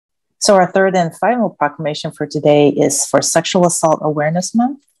So our third and final proclamation for today is for Sexual Assault Awareness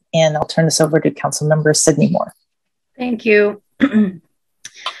Month, and I'll turn this over to Councilmember Sydney Moore. Thank you.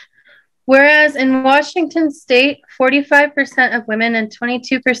 Whereas in Washington state, 45% of women and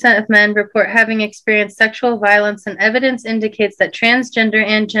 22% of men report having experienced sexual violence, and evidence indicates that transgender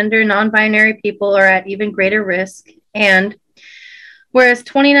and gender non-binary people are at even greater risk. And whereas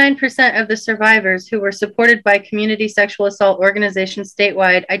 29% of the survivors who were supported by community sexual assault organizations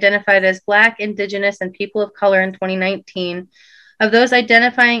statewide identified as Black, Indigenous, and people of color in 2019. Of those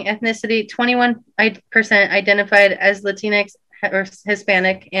identifying ethnicity, 21% identified as Latinx or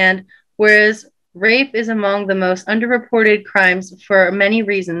Hispanic, and whereas rape is among the most underreported crimes for many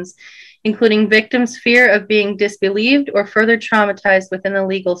reasons, including victims' fear of being disbelieved or further traumatized within the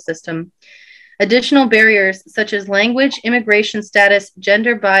legal system. Additional barriers such as language, immigration status,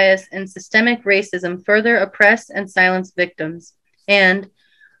 gender bias, and systemic racism further oppress and silence victims. And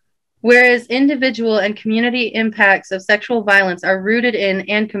whereas individual and community impacts of sexual violence are rooted in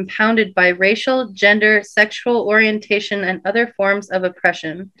and compounded by racial, gender, sexual orientation, and other forms of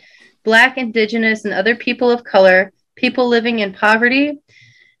oppression, Black, Indigenous, and other people of color, people living in poverty,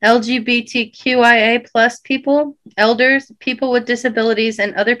 LGBTQIA+ people, elders, people with disabilities,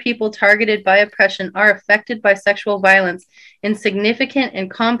 and other people targeted by oppression are affected by sexual violence in significant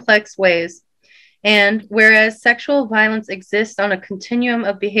and complex ways. And whereas sexual violence exists on a continuum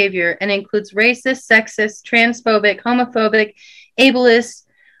of behavior and includes racist, sexist, transphobic, homophobic, ableist,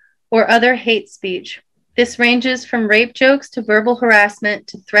 or other hate speech. This ranges from rape jokes to verbal harassment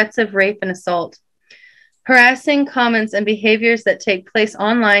to threats of rape and assault. Harassing comments and behaviors that take place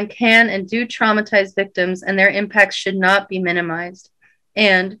online can and do traumatize victims, and their impacts should not be minimized.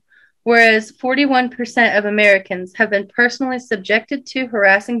 And whereas 41% of Americans have been personally subjected to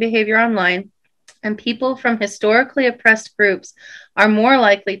harassing behavior online, and people from historically oppressed groups are more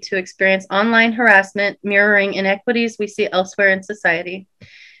likely to experience online harassment, mirroring inequities we see elsewhere in society.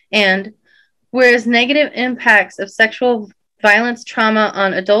 And whereas negative impacts of sexual violence trauma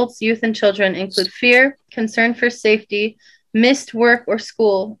on adults, youth, and children include fear, concern for safety, missed work or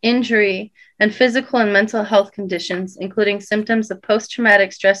school, injury, and physical and mental health conditions, including symptoms of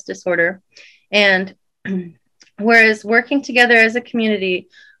post-traumatic stress disorder. And whereas working together as a community,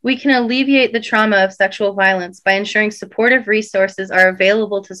 we can alleviate the trauma of sexual violence by ensuring supportive resources are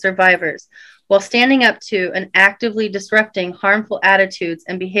available to survivors, while standing up to and actively disrupting harmful attitudes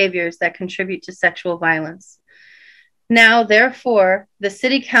and behaviors that contribute to sexual violence. Now, therefore, the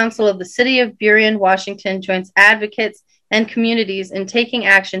City Council of the City of Burien, Washington joins advocates and communities in taking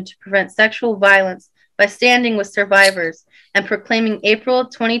action to prevent sexual violence by standing with survivors and proclaiming April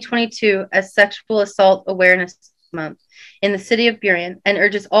 2022 as Sexual Assault Awareness Month in the City of Burien, and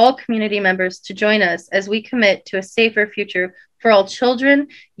urges all community members to join us as we commit to a safer future for all children,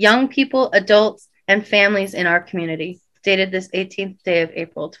 young people, adults, and families in our community. Dated this 18th day of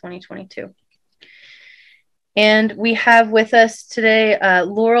April 2022. And we have with us today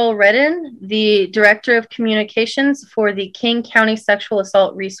Laurel Redden, the Director of Communications for the King County Sexual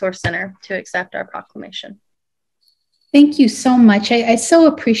Assault Resource Center, to accept our proclamation. Thank you so much. I so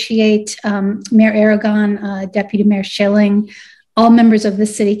appreciate Mayor Aragon, Deputy Mayor Schilling, all members of the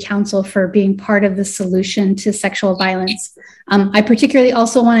City Council for being part of the solution to sexual violence. I particularly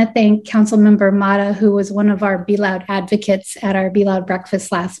also want to thank Councilmember Mata, who was one of our Be Loud advocates at our Be Loud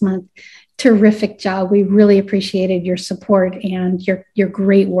breakfast last month. Terrific job. We really appreciated your support and your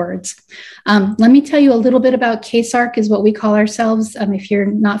great words. Let me tell you a little bit about KSARC, is what we call ourselves. If you're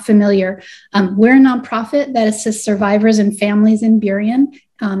not familiar, we're a nonprofit that assists survivors and families in Burien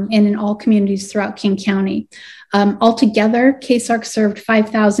and in all communities throughout King County. Altogether, KSARC served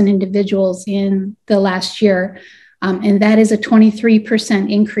 5,000 individuals in the last year, and that is a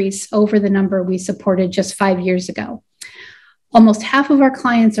 23% increase over the number we supported just 5 years ago. Almost half of our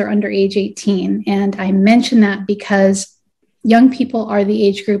clients are under age 18, and I mention that because young people are the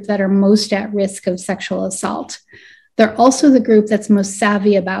age group that are most at risk of sexual assault. They're also the group that's most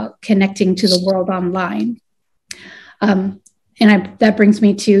savvy about connecting to the world online. That brings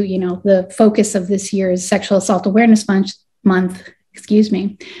me to, the focus of this year's Sexual Assault Awareness Month,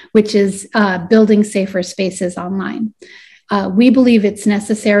 which is building safer spaces online. We believe it's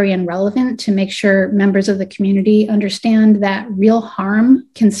necessary and relevant to make sure members of the community understand that real harm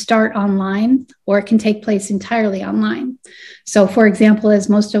can start online, or it can take place entirely online. So, for example, as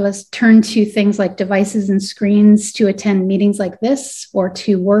most of us turn to things like devices and screens to attend meetings like this, or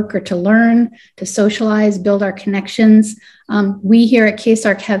to work or to learn, to socialize, build our connections, we here at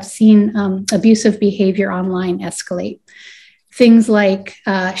KSARC have seen abusive behavior online escalate. Things like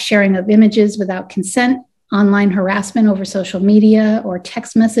sharing of images without consent, online harassment over social media or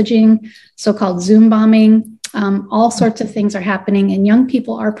text messaging, so-called Zoom bombing. All sorts of things are happening, and young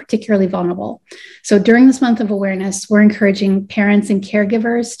people are particularly vulnerable. So during this month of awareness, we're encouraging parents and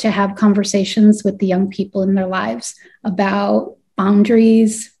caregivers to have conversations with the young people in their lives about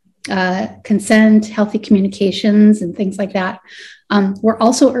boundaries, consent, healthy communications, and things like that. We're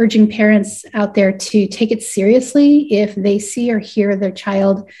also urging parents out there to take it seriously if they see or hear their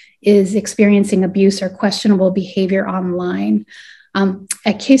child is experiencing abuse or questionable behavior online.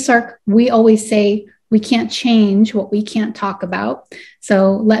 At KSARC, we always say, we can't change what we can't talk about.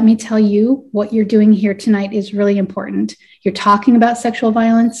 So let me tell you, what you're doing here tonight is really important. You're talking about sexual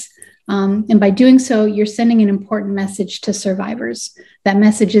violence, and by doing so, you're sending an important message to survivors. That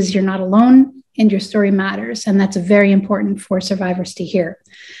message is you're not alone and your story matters, and that's very important for survivors to hear.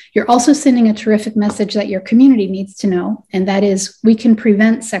 You're also sending a terrific message that your community needs to know, and that is we can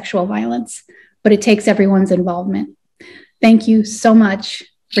prevent sexual violence, but it takes everyone's involvement. Thank you so much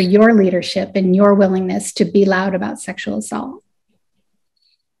for your leadership and your willingness to be loud about sexual assault.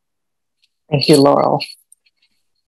 Thank you, Laurel.